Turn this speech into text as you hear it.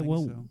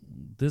Well, so.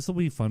 this will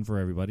be fun for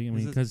everybody. I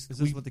mean, because is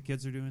this what the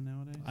kids are doing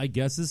nowadays? I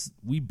guess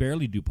we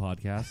barely do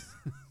podcasts.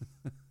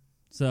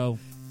 So,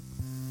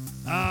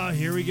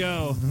 here we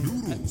go.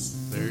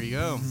 Noodles. There you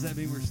go. Does that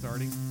mean we're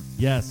starting?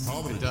 Yes.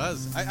 It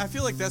does. I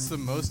feel like that's the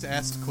most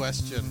asked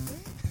question.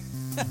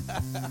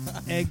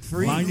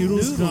 Egg-free My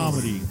Noodles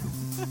comedy.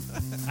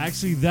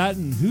 Actually, that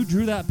and who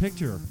drew that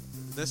picture?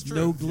 That's true.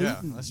 No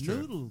gluten. Yeah, that's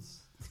true. Noodles.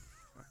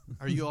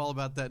 Are you all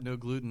about that no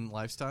gluten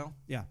lifestyle?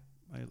 Yeah,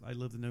 I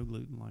live the no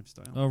gluten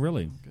lifestyle. Oh,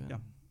 really? Good. Yeah.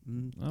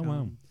 Oh,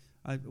 wow.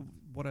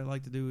 What I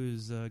like to do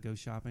is go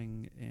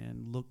shopping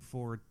and look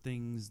for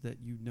things that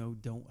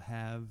don't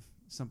have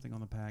something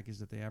on the package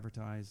that they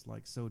advertise,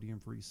 like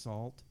sodium-free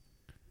salt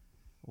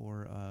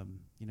or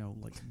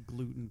like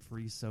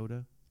gluten-free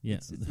soda. Yeah.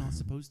 It's not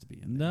supposed to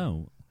be in there.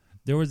 No.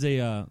 There was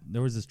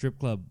a strip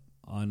club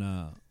on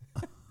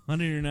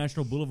on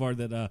International Boulevard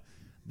that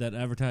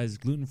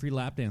advertised gluten-free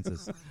lap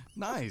dances.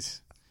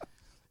 Nice.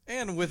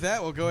 And with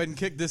that, we'll go ahead and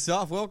kick this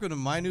off. Welcome to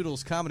My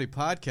Noodles Comedy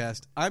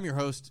Podcast. I'm your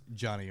host,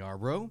 Johnny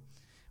Arbrough.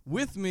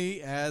 With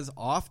me, as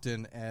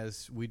often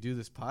as we do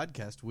this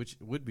podcast, which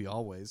would be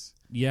always,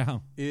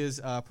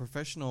 is a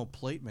professional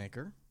plate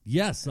maker.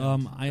 Yes.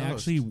 I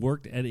actually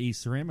worked at a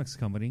ceramics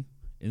company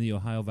in the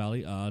Ohio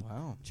Valley.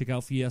 Wow. Check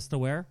out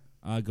Fiestaware.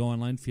 Go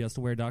online,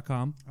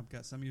 fiestaware.com. I've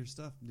got some of your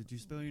stuff. Did you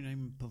spell your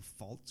name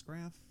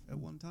Pafaltzgraf at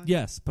one time?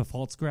 Yes,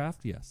 Pafaltzgraft,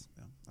 yes.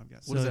 Yeah, I've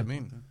got. What does that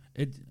mean?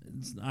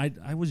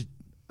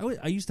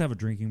 I used to have a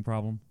drinking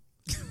problem.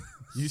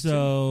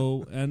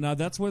 And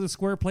that's where the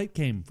square plate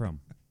came from.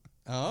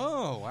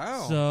 Oh,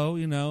 wow. So,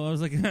 I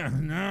was like,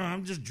 no,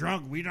 I'm just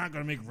drunk. We're not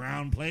going to make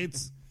round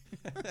plates.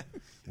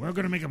 We're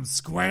going to make them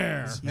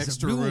square.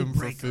 Extra room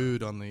for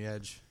food on the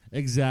edge.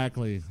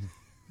 Exactly.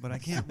 But I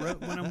can't,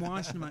 when I'm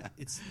washing them,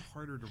 it's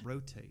harder to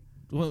rotate.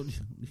 Well,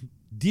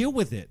 deal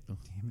with it.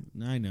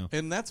 I know.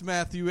 And that's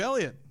Matthew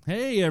Elliott.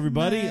 Hey,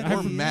 everybody.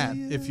 Or Matt,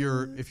 if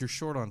you're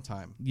short on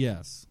time.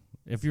 Yes.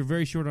 If you're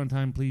very short on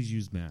time, please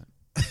use Matt.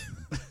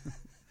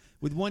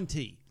 With one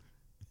T.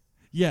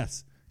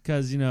 Yes.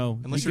 Because,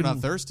 Unless you're not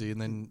thirsty,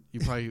 and then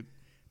you probably...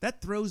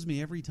 That throws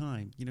me every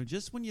time.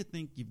 Just when you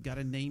think you've got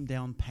a name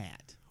down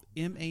pat,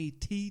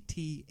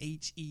 Mattthew,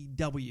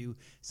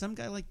 some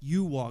guy like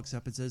you walks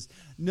up and says,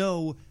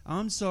 no,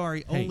 I'm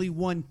sorry, only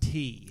one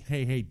T.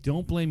 Hey,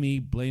 don't blame me.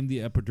 Blame the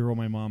epidural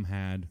my mom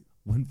had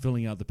when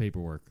filling out the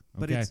paperwork. Okay?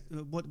 But it's,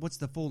 what's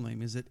the full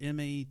name? Is it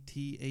Mathew?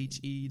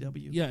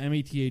 Yeah,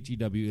 Mathew.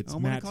 It's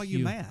I'm going to call you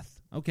Math.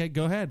 Okay,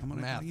 go ahead. I'm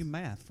going to call you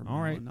Math from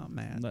all right. not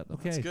Matt.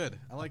 Okay. That's good.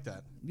 I like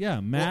that. Yeah,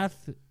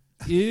 Math.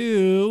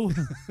 Ew.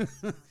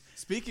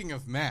 Speaking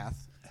of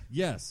math,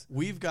 yes,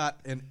 we've got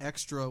an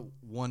extra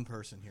one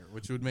person here,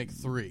 which would make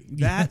three.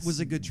 That was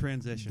a good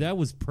transition. That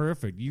was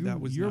perfect. You're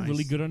nice.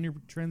 really good on your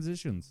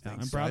transitions.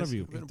 Thanks, I'm proud guys. of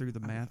you. Get through the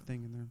math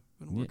thing in there.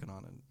 Been working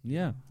on it.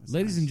 Yeah. That's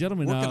Ladies and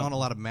gentlemen. Working on a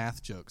lot of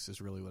math jokes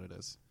is really what it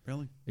is.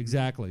 Really?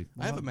 Exactly.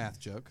 I have a math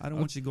joke. I don't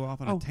want you to go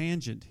off on a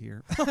tangent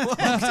here. Shutting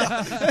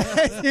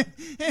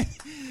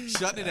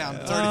it down.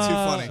 It's already too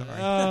funny.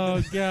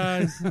 Oh,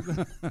 guys.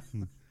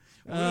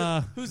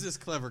 Who's this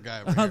clever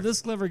guy over here?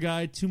 This clever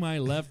guy to my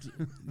left,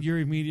 your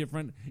immediate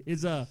front,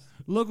 is a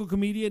local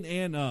comedian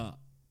and I'm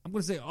going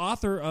to say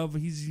author of.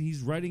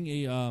 He's writing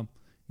a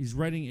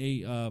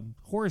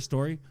horror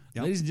story.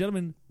 Yep. Ladies and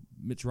gentlemen,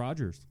 Mitch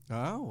Rodgers.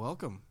 Oh,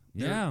 welcome.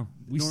 Yeah,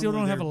 we still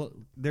don't have a.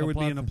 There would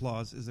be an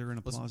applause. Is there an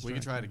applause? We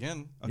can try it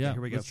again. Okay,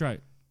 here we go. Let's try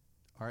it.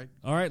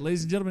 All right,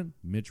 ladies and gentlemen,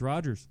 Mitch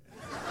Rodgers.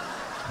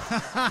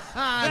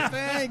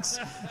 Thanks.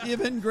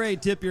 You've been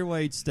great. Tip your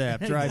wait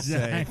staff. Drive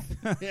safe.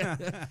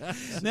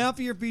 Now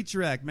for your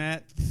feature act,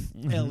 Matt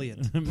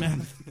Elliott.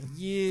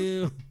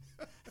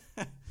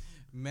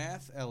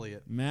 Math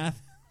Elliott.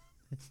 Math.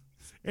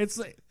 It's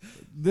like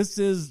this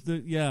is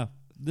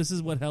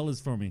what hell is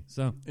for me.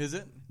 So is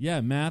it?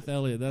 Yeah, Math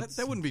Elliott.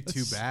 That wouldn't be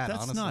too bad.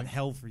 That's honestly. not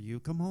hell for you.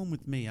 Come home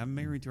with me. I'm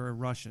married to a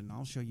Russian.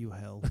 I'll show you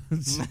hell.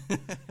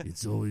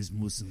 It's always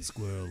moose and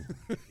squirrel.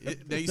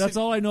 That's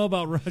all I know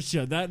about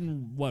Russia. That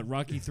and what,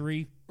 Rocky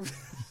III?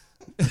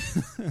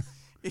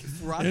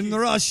 In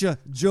Russia,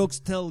 jokes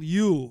tell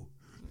you.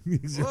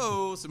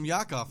 Whoa, some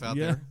Yakov out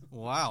there.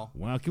 Wow.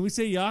 Can we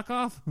say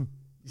Yakov?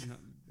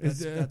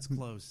 That's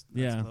close.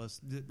 That's close.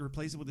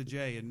 Replace it with a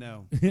J and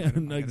no.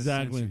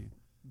 Exactly.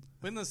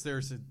 Unless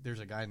there's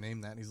a guy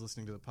named that and he's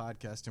listening to the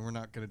podcast and we're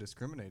not going to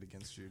discriminate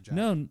against you, Jack.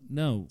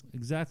 No,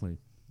 exactly.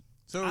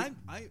 So I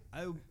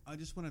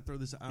just want to throw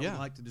this out. I would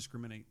like to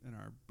discriminate in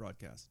our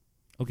broadcast.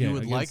 Okay. You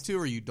would like to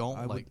or you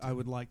don't like to? I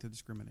would like to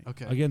discriminate.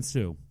 Okay. Against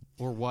who?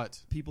 Or what?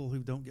 People who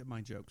don't get my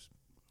jokes.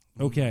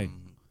 Okay.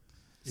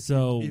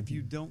 If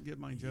you don't get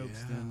my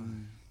jokes,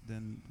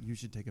 then you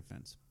should take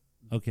offense.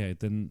 Okay,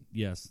 then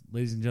yes.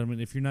 Ladies and gentlemen,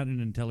 if you're not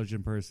an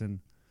intelligent person,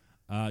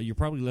 you're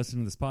probably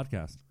listening to this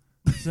podcast.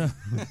 So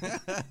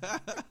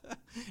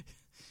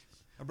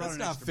that's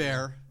not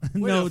fair.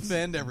 We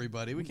offend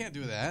everybody. We can't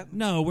do that.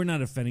 No, we're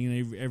not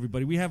offending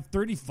everybody. We have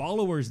 30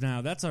 followers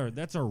now. That's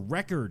our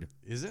record.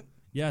 Is it?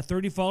 Yeah,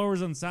 30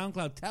 followers on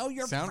SoundCloud. Tell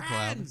your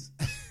friends.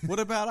 What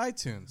about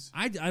iTunes?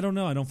 I don't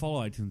know. I don't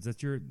follow iTunes.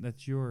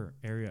 That's your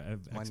area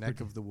of My expertise.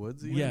 neck of the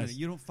woods? Wait a Yes. minute,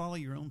 you don't follow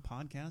your own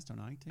podcast on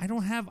iTunes? I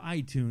don't have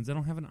iTunes. I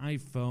don't have an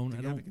iPhone. Do I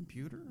you don't. have a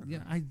computer?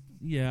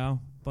 Yeah,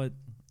 but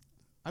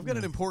I've got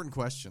an important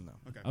question,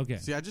 though. okay.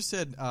 See, I just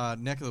said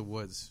neck of the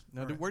woods.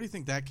 Now, Right. where do you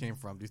think that came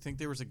from? Do you think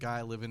there was a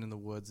guy living in the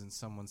woods and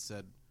someone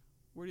said,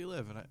 "Where do you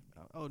live?"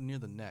 And near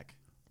the neck.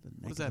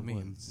 What does that mean?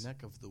 Woods.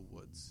 Neck of the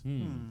woods.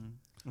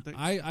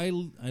 I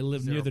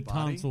live Is there near a the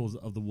body? tonsils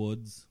of the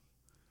woods.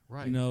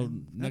 Right. You know,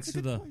 That's next a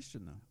to good the.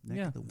 question, though. Neck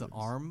Yeah. of the the woods.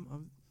 arm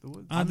of the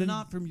woods? I'm the-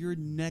 not from your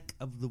neck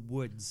of the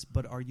woods,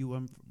 but are you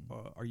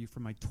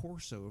from my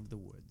torso of the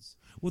woods?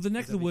 Well, the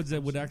neck of that the be woods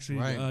that would torso? actually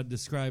Right.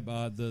 describe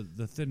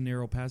the thin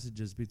narrow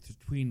passages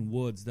between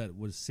woods that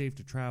was safe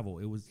to travel.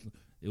 It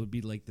would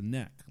be like the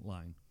neck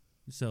line.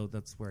 So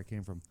that's where I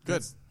came from.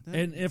 Good.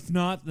 And if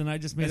not, then I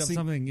just made up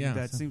something. Yeah.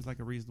 That seems like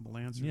a reasonable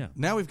answer. Yeah.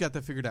 Now we've got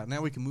that figured out.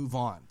 Now we can move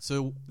on.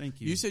 So Thank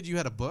you. you said you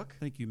had a book?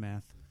 Thank you,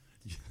 math.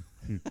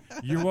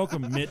 You're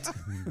welcome, Mitt.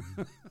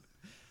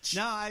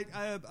 No,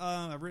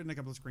 I've written a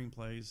couple of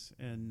screenplays,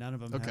 and none of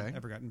them Okay. have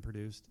ever gotten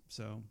produced.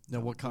 So, Now,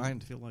 what I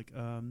kind? feel like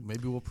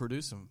Maybe we'll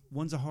produce them.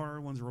 one's a horror,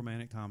 one's a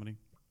romantic comedy.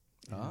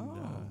 And, Oh.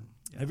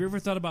 yeah. Have you ever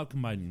thought about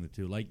combining the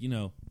two? Like,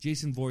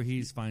 Jason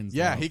Voorhees finds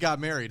Yeah, love. he got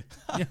married.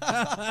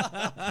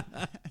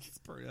 It's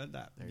pretty,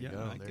 that. There you yeah,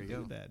 go, I there could you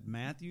do go. that.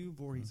 Matthew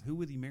Voorhees. Who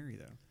would he marry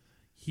though?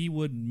 He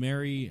would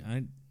marry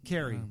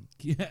Carrie.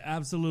 Yeah,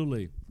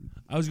 absolutely.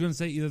 I was going to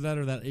say either that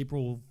or that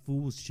April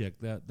Fool's chick.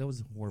 That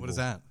was horrible. What is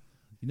that?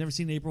 You never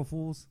seen April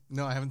Fools?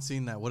 No, I haven't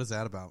seen that. What is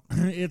that about?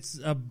 It's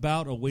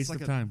about a waste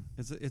like of time.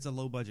 It's a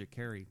low budget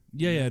Carrie.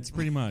 Yeah, it's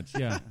pretty much.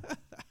 Yeah,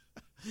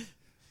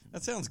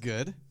 That sounds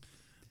good.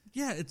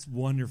 yeah, it's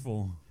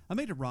wonderful. I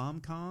made a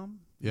rom-com.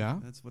 Yeah?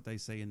 That's what they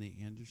say in the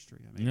industry.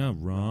 I made Yeah, a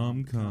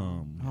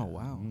rom-com. Oh,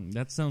 wow.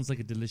 That sounds like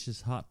a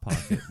delicious hot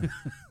pocket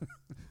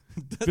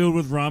filled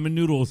with ramen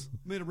noodles.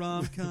 Made a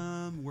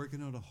rom-com,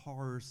 working on a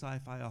horror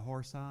sci-fi, a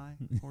horse eye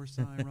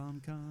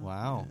rom-com.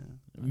 Wow.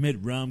 Yeah.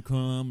 Mid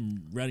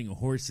rom-com, riding a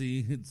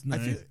horsey. It's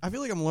nice. I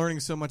feel like I'm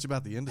learning so much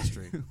about the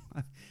industry.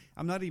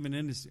 I'm not even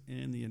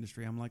in the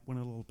industry. I'm like one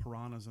of the little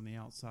piranhas on the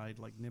outside,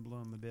 like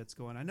nibbling on the bits,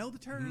 going, I know the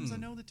terms, I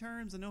know the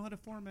terms, I know how to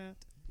format.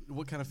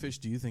 What kind of fish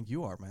do you think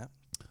you are, Matt?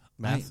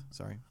 Math?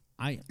 Sorry.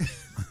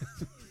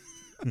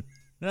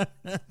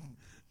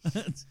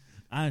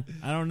 I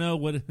don't know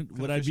what I'd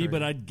fish be, are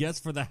but you? I'd guess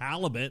for the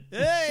halibut.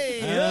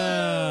 Hey!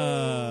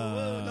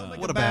 Whoa, don't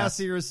make what a a bad- bass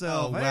of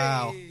yourself. Oh,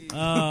 wow. Hey!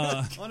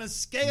 Uh, On a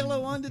scale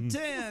of 1 to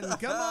 10,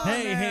 come on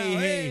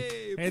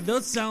hey!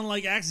 Those sound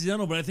like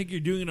accidental, but I think you're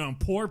doing it on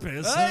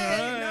purpose.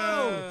 Hey,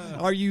 no!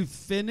 Are you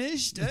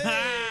finished?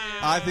 Hey!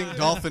 I think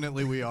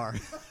dolphinately we are.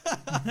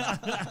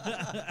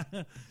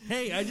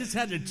 Hey, I just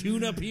had to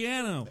tune a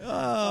piano.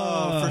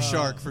 Oh,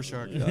 for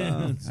shark.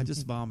 I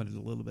just vomited a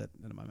little bit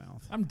into my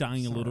mouth. I'm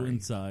dying a little Sorry.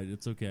 inside.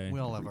 It's okay. We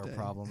all have our Every day.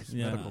 problems,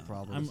 Yeah. medical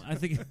problems. I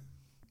think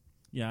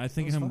That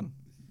I'm was fun.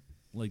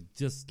 like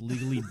just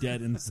legally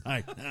dead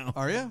inside now.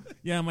 Are you?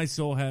 Yeah, my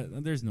soul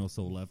there's no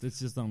soul left. It's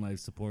just on life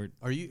support.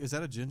 Are you? Is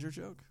that a ginger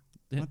joke?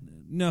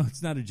 No,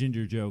 it's not a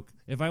ginger joke.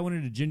 If I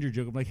wanted a ginger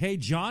joke, I'm like, hey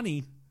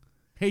Johnny,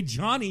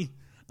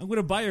 I'm going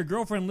to buy your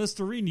girlfriend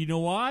Listerine. You know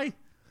why?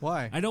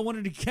 Why? I don't want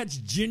her to catch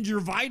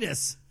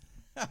gingivitis.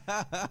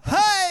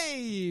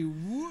 Hey!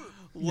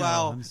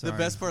 Wow. I'm The sorry.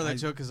 best part of that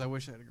joke is I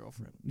wish I had a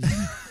girlfriend.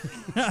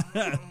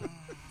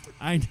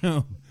 I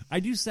know. I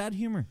do sad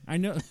humor. I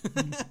know.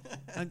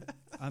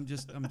 I'm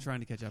trying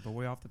to catch up. Are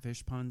we off the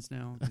fish puns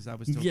now? Because I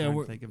was still Yeah, trying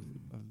we're- to think of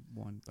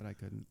one, but I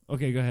couldn't.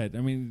 Okay, go ahead.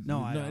 I mean,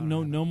 No, I don't have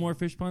no it. more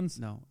fish puns.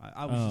 No,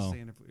 I was Oh. just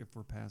saying if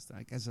we're past that.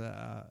 I guess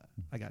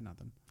I got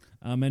nothing.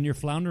 And you're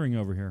floundering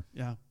over here.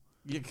 Yeah.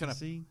 You kind of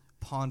See?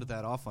 pawned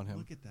that off on him.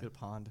 Look at that. Get a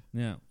pond.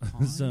 Yeah.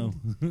 Pond? So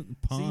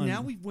pond. See,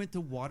 now we went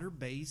to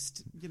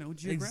water-based,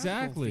 geographical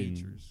Exactly.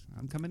 features.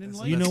 I'm coming in That's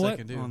late. the You know best I what?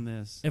 can do. on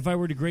this. If I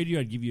were to grade you,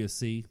 I'd give you a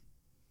C.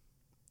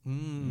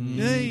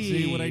 Hey!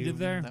 See what I did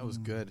there? That was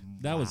good.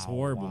 That was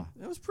horrible.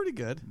 That was pretty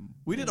good.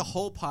 We did a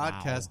whole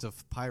podcast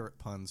of pirate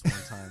puns one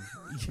time,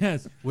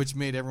 Yes. which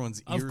made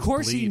everyone's ears Of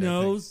course he bleed, I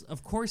think. knows.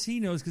 Of course he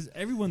knows because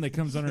everyone that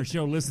comes on our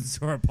show listens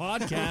to our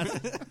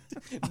podcast.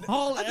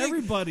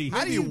 Everybody.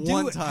 How do Maybe you do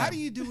one it? time. How do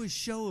you do a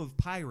show of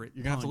pirate?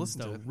 You're gonna have to puns,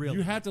 listen to though, it. Really,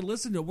 You have to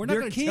listen to it. We're not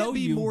there going to can't tell be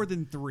you more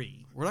than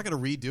 3. We're not going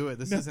to redo it.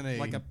 This isn't a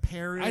Like a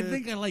parrot. I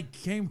think I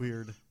came.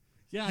 weird.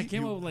 Yeah, I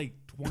came up with like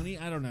 20.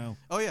 I don't know.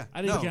 Oh yeah,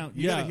 I didn't no, count.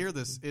 You got Yeah. to hear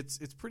this. It's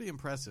pretty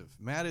impressive.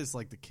 Matt is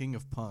like the king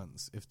of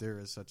puns, if there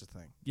is such a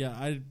thing. Yeah,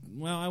 I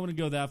wouldn't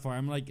go that far.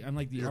 I'm like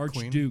the You're a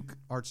queen? Archduke.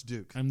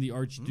 Archduke. I'm the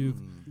Archduke.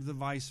 the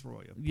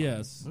viceroy. Of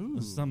Yes,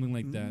 Ooh. something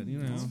like that. You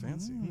know. That's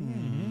fancy.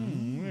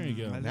 There you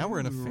go. Now we're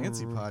in a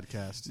fancy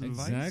podcast. The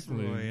Exactly.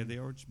 viceroy, the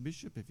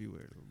archbishop, if you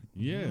will.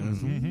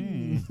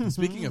 Yes.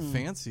 Speaking of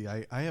fancy,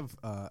 I have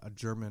a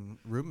German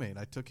roommate.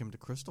 I took him to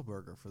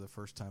Krystalberger for the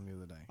first time the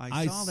other day.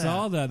 I saw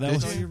saw that. That I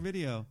was saw your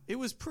video. It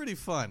was pretty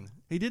fun.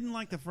 He didn't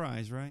like the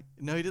fries, right?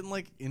 No, he didn't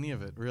like any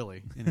of it,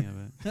 really. Any of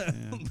it.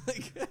 Yeah.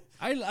 Like,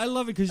 I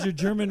love it because you're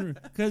German.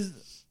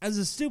 Because as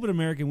a stupid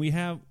Americans, we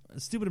have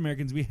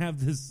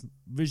this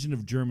vision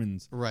of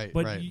Germans, Right,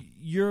 But right.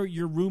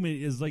 Your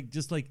roommate is like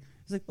it's like,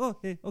 oh,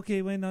 hey,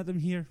 okay, why not? I'm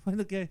here.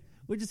 Fine, okay,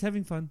 we're just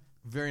having fun.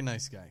 Very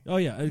nice guy. Oh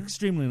yeah,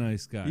 extremely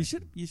nice guy. You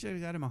should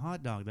have got him a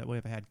hot dog. That way,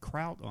 if it had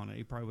kraut on it,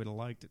 he probably would have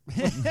liked it.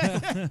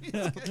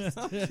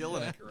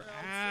 Killing it.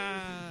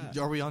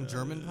 Are we on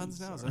German puns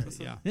now? Is that what's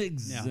Yeah. up?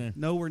 Exactly.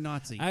 No, we're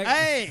Nazi.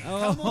 Hey,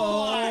 come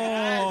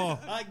on.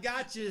 I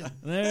got you.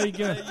 There you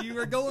go. You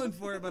were going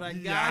for it, but I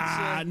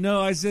Ah,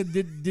 no, I said,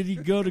 did he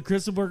go to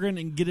Christelberger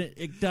and get an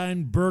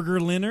Ickdein Burger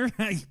Linner?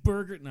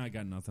 Burger? No, I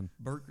got nothing.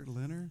 Burger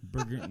Linner?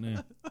 Burger?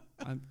 No.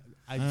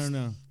 I don't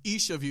know.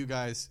 Each of you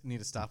guys need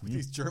to stop with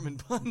these German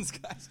puns,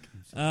 guys.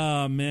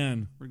 Oh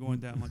man, We're going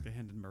down like the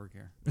Hindenburg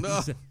here.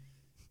 No.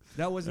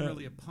 That wasn't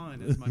really a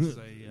pun as much as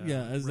a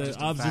as an just a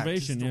fact.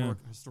 observation.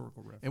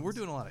 historical reference. And we're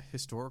doing a lot of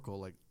historical,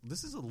 like,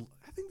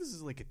 I think this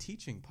is like a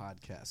teaching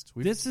podcast.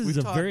 This is we've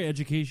a talked very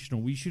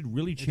educational. We should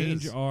really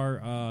change is.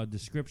 our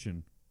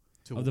description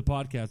to- of the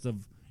podcast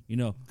of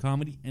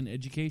comedy and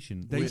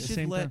education. They at the should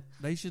same let time.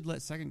 they should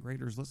let second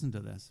graders listen to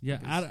this. Yeah,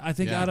 because- I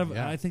think Yeah,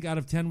 out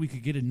of 10 we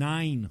could get a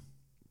 9.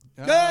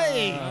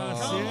 Hey! Oh.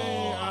 Come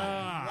on!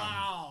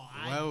 Ah.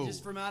 Wow! Whoa.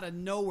 Just from out of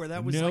nowhere,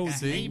 that was No, like a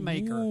see?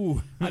 haymaker.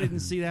 Ooh. I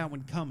didn't see that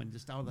one coming,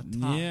 just out of the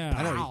top. Yeah.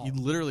 I know Wow. you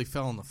literally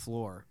fell on the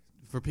floor.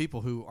 For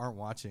people who aren't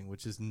watching,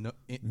 which is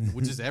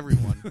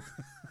everyone.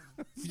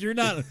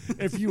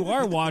 If you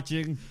are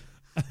watching,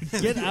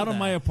 get out of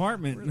my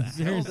apartment. Where the hell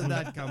Seriously. did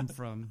that come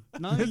from?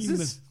 This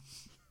is-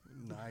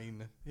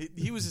 9.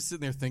 He was just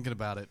sitting there thinking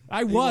about it. I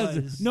He was.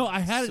 was. No, I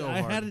had So it.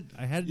 I hard. had it.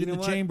 I had it You in know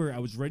the what? chamber. I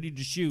was ready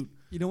to shoot.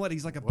 You know what?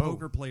 He's like a Whoa.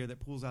 poker player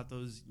that pulls out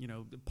those,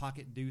 the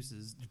pocket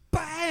deuces.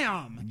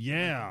 Bam!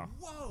 Yeah.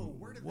 Whoa!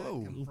 Where did Whoa.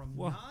 that come from?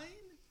 Whoa. 9?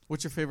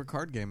 What's your favorite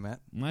card game, Matt?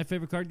 My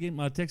favorite card game,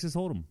 Texas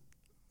Hold'em.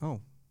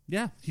 Oh,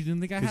 Yeah, you didn't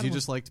think I because had you one?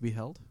 just like to be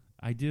held?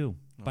 I do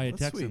by a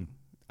that's Texan. sweet.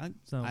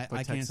 So I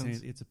By can't say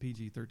Texans? it's a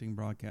PG-13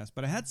 broadcast,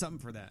 but I had something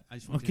for that. I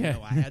just want you Okay. to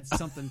know I had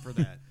something for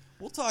that.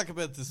 We'll talk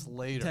about this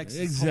later. Texas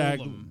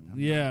exactly. Hold'em.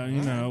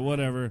 Yeah,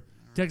 whatever.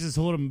 Texas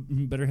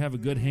Hold'em better have a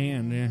good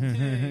hand.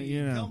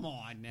 Hey, come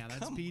on now. That's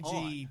Come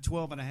PG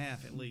 12 and a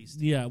half at least.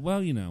 Yeah,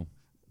 well,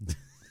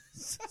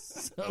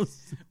 so,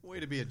 Way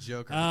to be a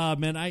joker.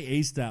 man, I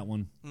aced that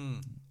one.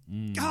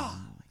 God.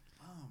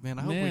 Man,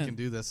 I hope we man. can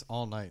do this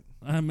all night.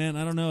 Man,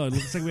 I don't know. It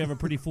looks like we have a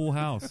pretty full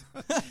house.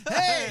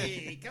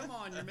 Hey, come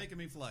on. You're making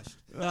me flush.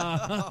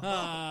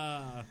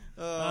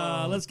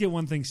 Let's get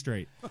one thing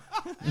straight.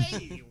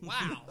 Hey,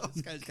 wow.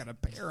 This guy's got a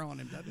pear on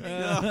him, doesn't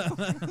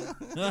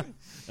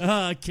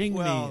he? King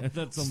Well, me.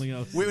 That's something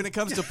else. When it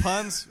comes to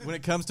puns,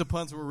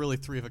 we're really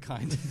three of a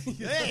kind.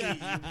 Hey,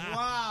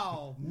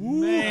 wow.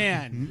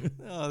 Man.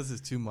 Oh, this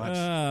is too much.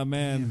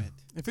 Man.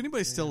 If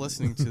anybody's still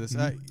listening to this,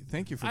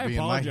 thank you for I being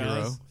my hero.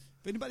 apologize.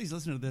 If anybody's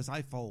listening to this,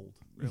 I fold.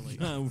 Really.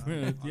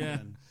 Yeah.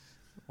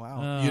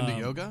 Wow. You into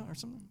yoga or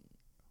something?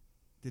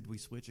 Did we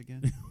switch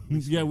again?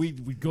 Yeah, we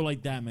go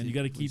like that, man. You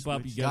got to We keep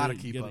up. You switched. got Gotta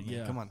keep up, man.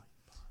 Yeah. Come on.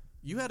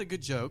 You had a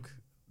good joke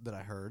that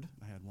I heard.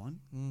 I had one.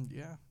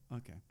 Yeah.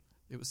 Okay.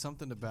 It was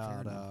something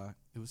about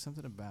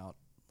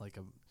like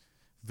a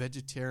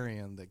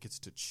vegetarian that gets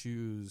to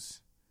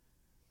choose.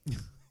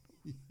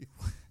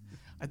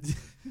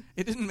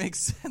 It didn't make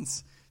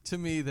sense to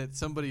me that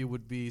somebody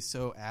would be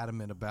so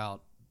adamant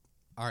about.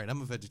 All right,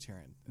 I'm a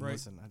vegetarian. And Right.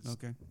 Listen,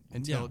 Okay.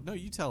 No,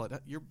 you tell it.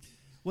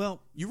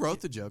 Well, You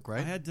wrote the joke, right?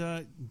 I had,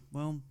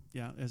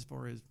 as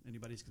far as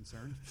anybody's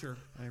concerned, sure,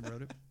 I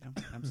wrote it.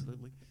 Yeah,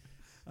 absolutely.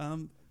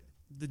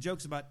 The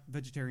joke's about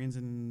vegetarians,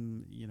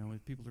 and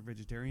if people are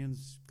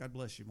vegetarians, God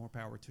bless you, more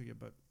power to you.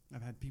 But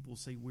I've had people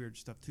say weird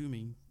stuff to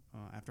me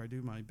after I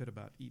do my bit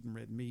about eating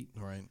red meat.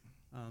 Right.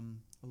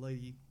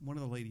 One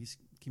of the ladies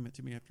came up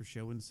to me after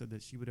show and said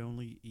that she would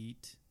only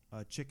eat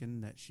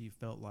chicken that she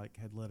felt like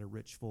had led a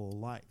rich, full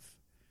life.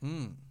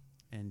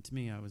 And to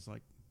me, I was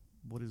like,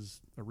 what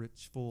is a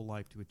rich, full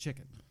life to a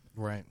chicken?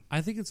 Right.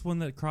 I think it's one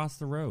that crossed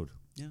the road.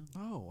 Yeah.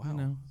 Oh, wow. You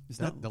know.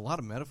 A lot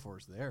of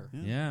metaphors there.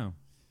 Yeah.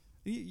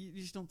 You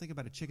just don't think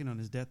about a chicken on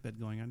his deathbed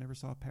going, I never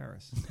saw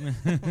Paris.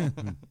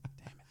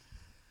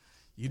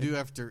 You do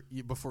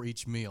before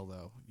each meal,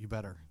 though. You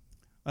better.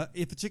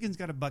 If a chicken's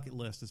got a bucket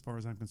list, as far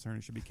as I'm concerned,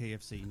 it should be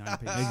KFC, 9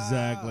 pieces.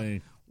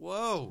 Exactly.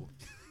 Whoa.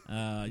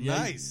 Yeah.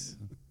 Nice.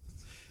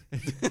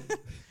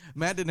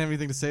 Matt didn't have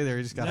anything to say there.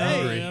 He just got No,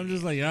 hungry. I'm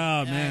just like,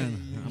 oh man,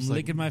 you're I'm just like,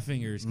 licking my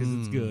fingers because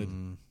it's good.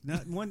 Now,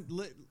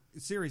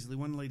 seriously,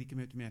 one lady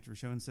came up to me after a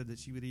show and said that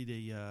she would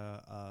eat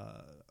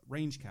a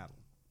range cattle.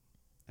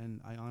 And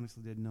I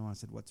honestly didn't know. I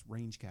said, what's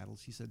range cattle?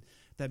 She said,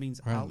 that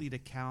means Right. I'll eat a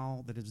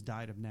cow that has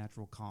died of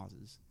natural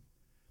causes.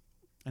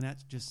 And that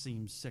just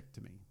seems sick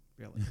to me,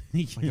 really.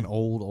 Like an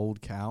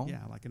old cow.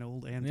 Yeah, like an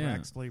old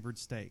anthrax-flavored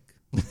steak.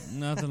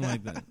 Nothing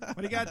like that. What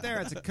do you got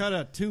there? It's a cut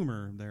of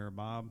tumor there,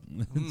 Bob.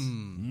 I'll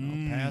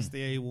pass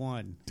the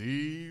A1.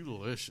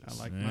 Delicious.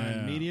 I like Yeah.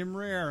 mine medium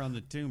rare on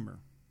the tumor.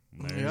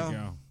 There Yeah. you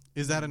go.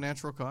 Is that a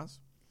natural cause?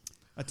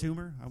 A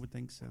tumor? I would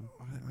think so.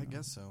 I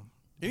guess so.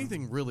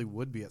 Anything really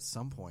would be at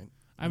some point.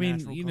 I mean,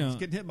 natural you cause. know,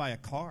 Getting hit by a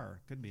car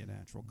could be a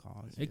natural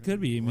cause. it could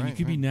be. I mean, Right, you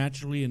could be right.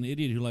 naturally an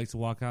idiot who likes to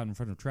walk out in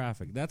front of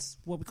traffic. That's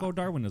what we call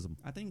Darwinism.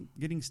 I think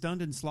getting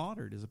stunned and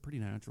slaughtered is a pretty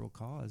natural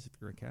cause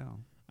if you're a cow.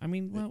 I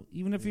mean, well,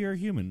 even if you're a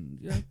human,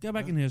 go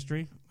back in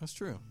history. That's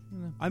true.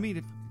 I mean,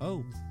 if,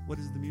 Oh, what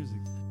is the music?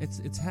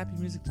 it's happy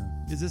music time.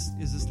 Is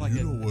this like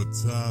You a? know what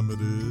time it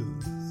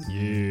is?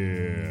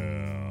 Yeah.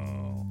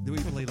 Do we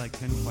play like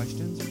 10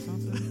 questions or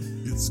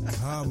something? It's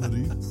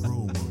comedy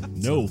promo.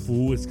 No,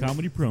 fool, it's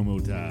comedy promo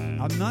time.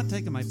 I'm not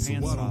taking my So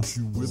pants why off. don't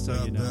you whip so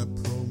out you know. that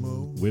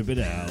promo? Whip it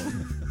out.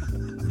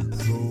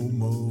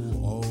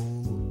 Promo all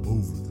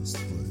over this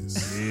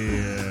place.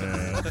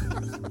 Yeah.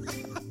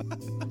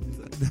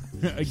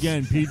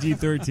 Again,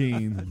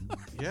 PG-13.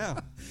 Yeah.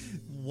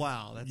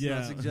 Wow, that's Yeah.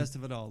 not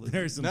suggestive at all.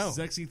 There's some No.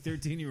 sexy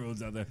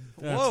 13-year-olds out there.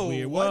 That's Whoa,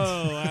 weird. what?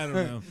 Whoa, I don't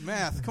know.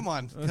 Math, come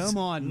on. Come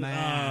on,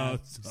 man. Oh,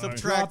 sorry.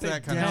 Subtract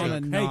that kind of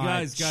down joke. a Hey,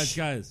 notch.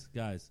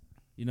 guys.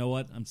 You know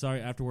what? I'm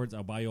sorry. Afterwards,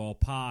 I'll buy you all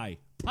pie.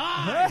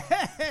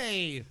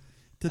 Hey!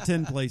 To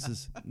 10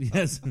 places.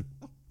 Yes.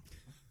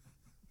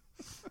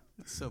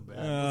 It's so bad.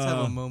 Let's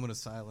have a moment of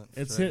silence.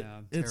 It's for hip.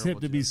 that It's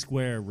terrible hip to be joke.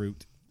 square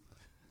root.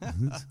 Wow.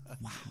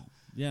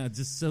 Yeah, it's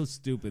just so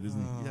stupid, isn't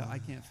it? Yeah, I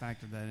can't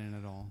factor that in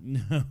at all.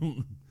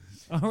 No.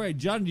 All right,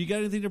 John, you got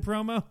anything to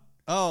promo?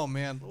 Oh,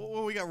 man.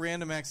 Well, we got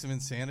Random Acts of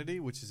Insanity,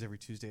 which is every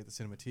Tuesday at the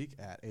Cinematique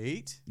at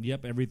 8.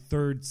 Yep, every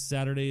third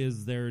Saturday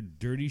is their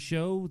dirty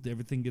show.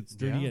 Everything gets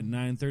dirty Yeah. at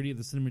 9:30 at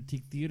the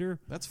Cinematique Theater.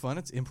 That's fun.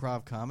 It's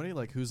improv comedy.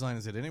 Like, whose line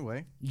is it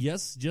anyway?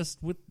 Yes,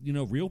 just with,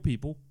 real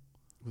people.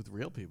 With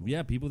real people.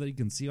 Yeah, people that you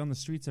can see on the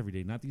streets every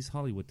day, not these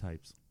Hollywood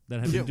types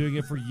that have Yeah. been doing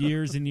it for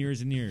years and years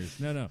and years.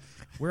 No.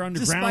 We're underground.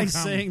 Just by comedy.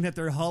 saying that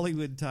they're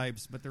Hollywood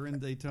types, but they're in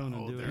Daytona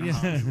doing they're it.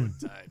 Hollywood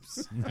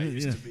types. I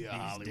used Yeah. to be a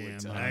Hollywood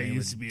type. I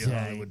used to be a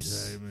Hollywood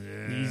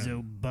type. These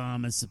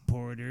Obama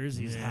supporters,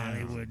 these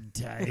Hollywood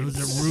types. Those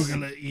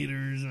arugula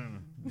eaters.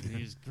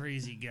 These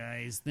crazy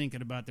guys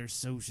thinking about their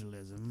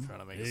socialism. Trying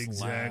to make us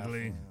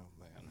Exactly. laugh. Oh,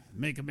 man.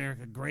 Make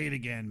America great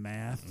again,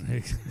 math.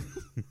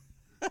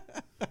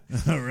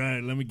 All right,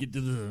 let me get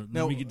to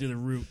the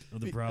root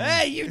of the problem.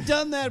 Hey, you've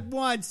done that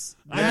once.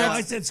 I know.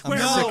 I said square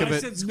I'm root. sick of I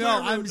it. said square No,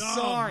 root. I'm Oh.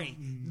 sorry.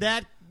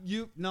 That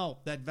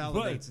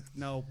validates it.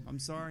 No, I'm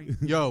sorry.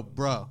 Yo,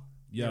 bro.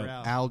 You're Yo,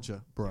 out.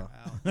 Algebra.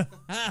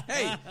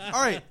 Hey,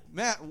 all right,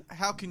 Matt,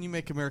 how can you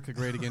make America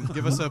great again?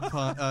 Give us a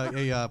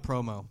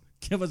promo.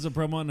 give us a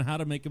promo on how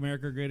to make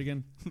America great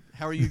again.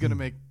 How are you going to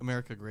make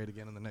America great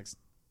again in the next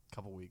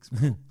couple weeks?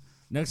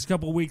 Next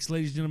couple of weeks,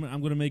 ladies and gentlemen,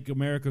 I'm going to make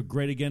America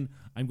great again.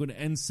 I'm going to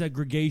end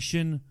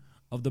segregation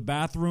of the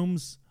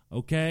bathrooms,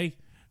 okay?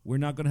 We're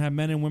not going to have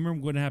men and women.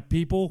 We're going to have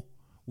people.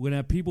 We're going to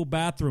have people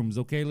bathrooms,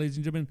 okay, ladies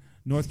and gentlemen?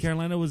 North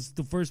Carolina was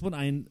the first one.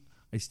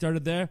 I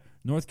started there,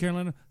 North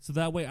Carolina. So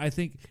that way, I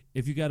think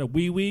if you got a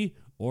wee-wee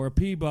or a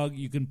pee-bug,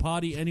 you can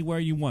potty anywhere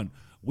you want.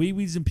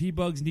 Wee-wees and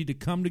pee-bugs need to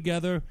come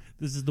together.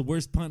 This is the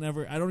worst pun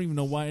ever. I don't even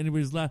know why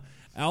anybody's laughing.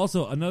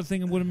 Also, another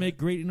thing I'm going to make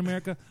great in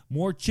America,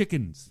 more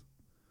chickens.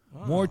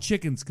 More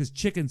chickens, because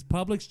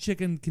Publix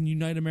chicken can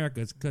unite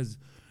America. Because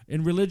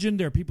in religion,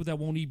 there are people that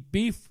won't eat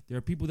beef. There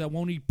are people that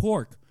won't eat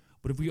pork.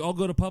 But if we all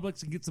go to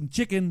Publix and get some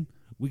chicken,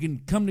 we can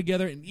come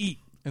together and eat.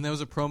 And that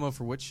was a promo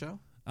for which show?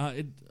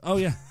 Oh,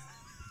 yeah.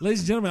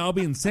 Ladies and gentlemen, I'll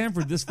be in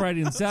Sanford this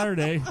Friday and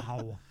Saturday.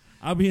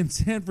 I'll be in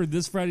Sanford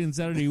this Friday and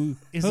Saturday.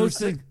 Is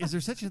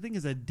there such a thing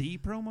as a D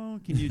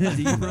promo? Can you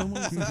D promo?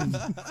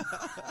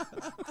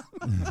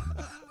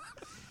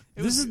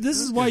 This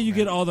is why you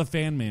get all the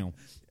fan mail.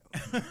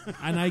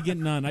 And I get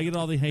none. I get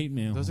all the hate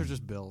mail. Those are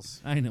just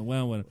bills. I know.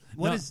 Well, what?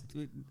 What is?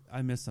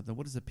 I missed something.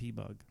 What is a P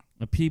bug?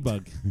 A pee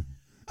bug?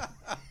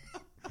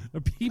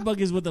 A pee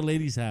bug is what the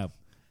ladies have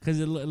because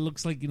it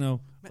looks like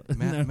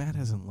Matt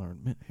hasn't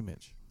learned. Hey,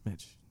 Mitch,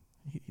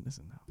 he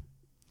doesn't know.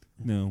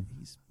 No.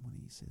 When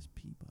he says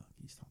P bug,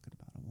 he's talking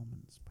about a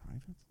woman's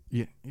private.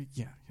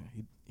 Yeah.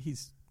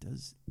 He's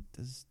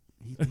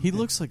he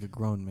looks like a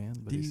grown man,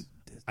 but he's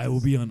I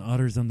will be on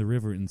Otters on the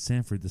River in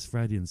Sanford this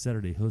Friday and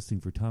Saturday, hosting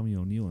for Tommy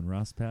O'Neill and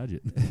Ross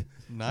Paget.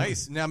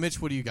 nice. Now,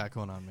 Mitch, what do you got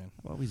going on, man?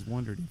 I've always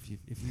wondered if you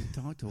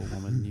talk to a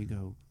woman and you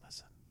go,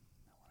 listen,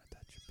 I want to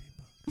touch your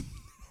P bug.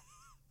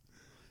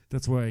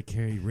 That's why I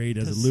carry Raid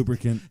as a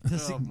lubricant.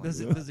 Does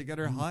it get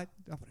her hot?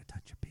 I want to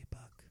touch your P bug.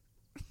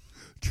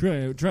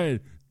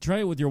 Try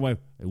it with your wife.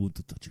 I want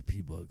to touch your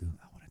pee bug.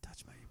 I want to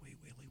touch my wee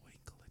willy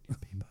winkle in your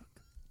P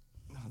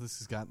bug. Oh, this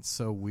has gotten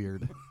so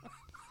weird.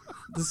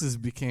 This has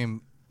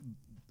become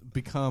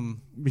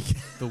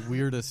the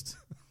weirdest.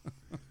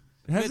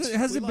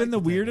 Has it been the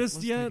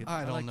weirdest yet?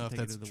 I don't know if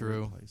that's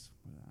true.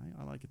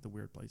 I like it the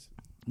weird place.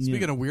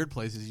 Speaking of weird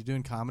places, you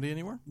doing comedy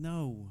anywhere?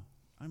 No,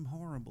 I'm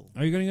horrible.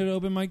 Are you going to go to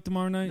open mic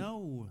tomorrow night?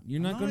 No,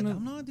 You're not gonna-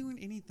 I'm not doing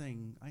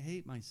anything. I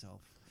hate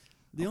myself.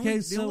 The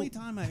Okay, only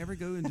time I ever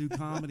go and do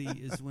comedy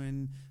is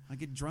when I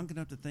get drunk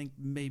enough to think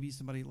maybe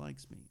somebody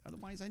likes me.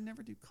 Otherwise, I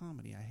never do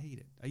comedy. I hate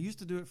it. I used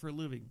to do it for a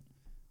living.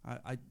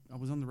 I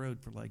was on the road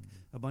for like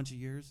a bunch of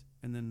years,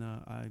 and then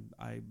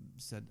I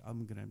said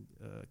I'm gonna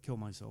kill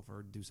myself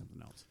or do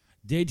something else.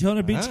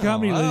 Daytona Beach Oh,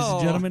 comedy, ladies oh.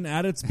 and gentlemen,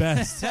 at its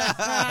best.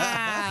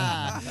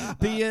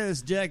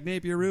 P.S. Jack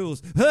Napier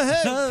rules.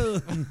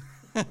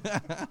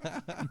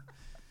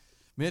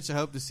 Mitch, I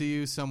hope to see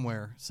you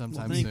somewhere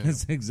sometime Well, soon.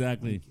 That's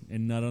exactly,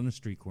 and not on a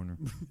street corner.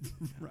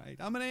 Right.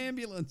 I'm an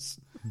ambulance.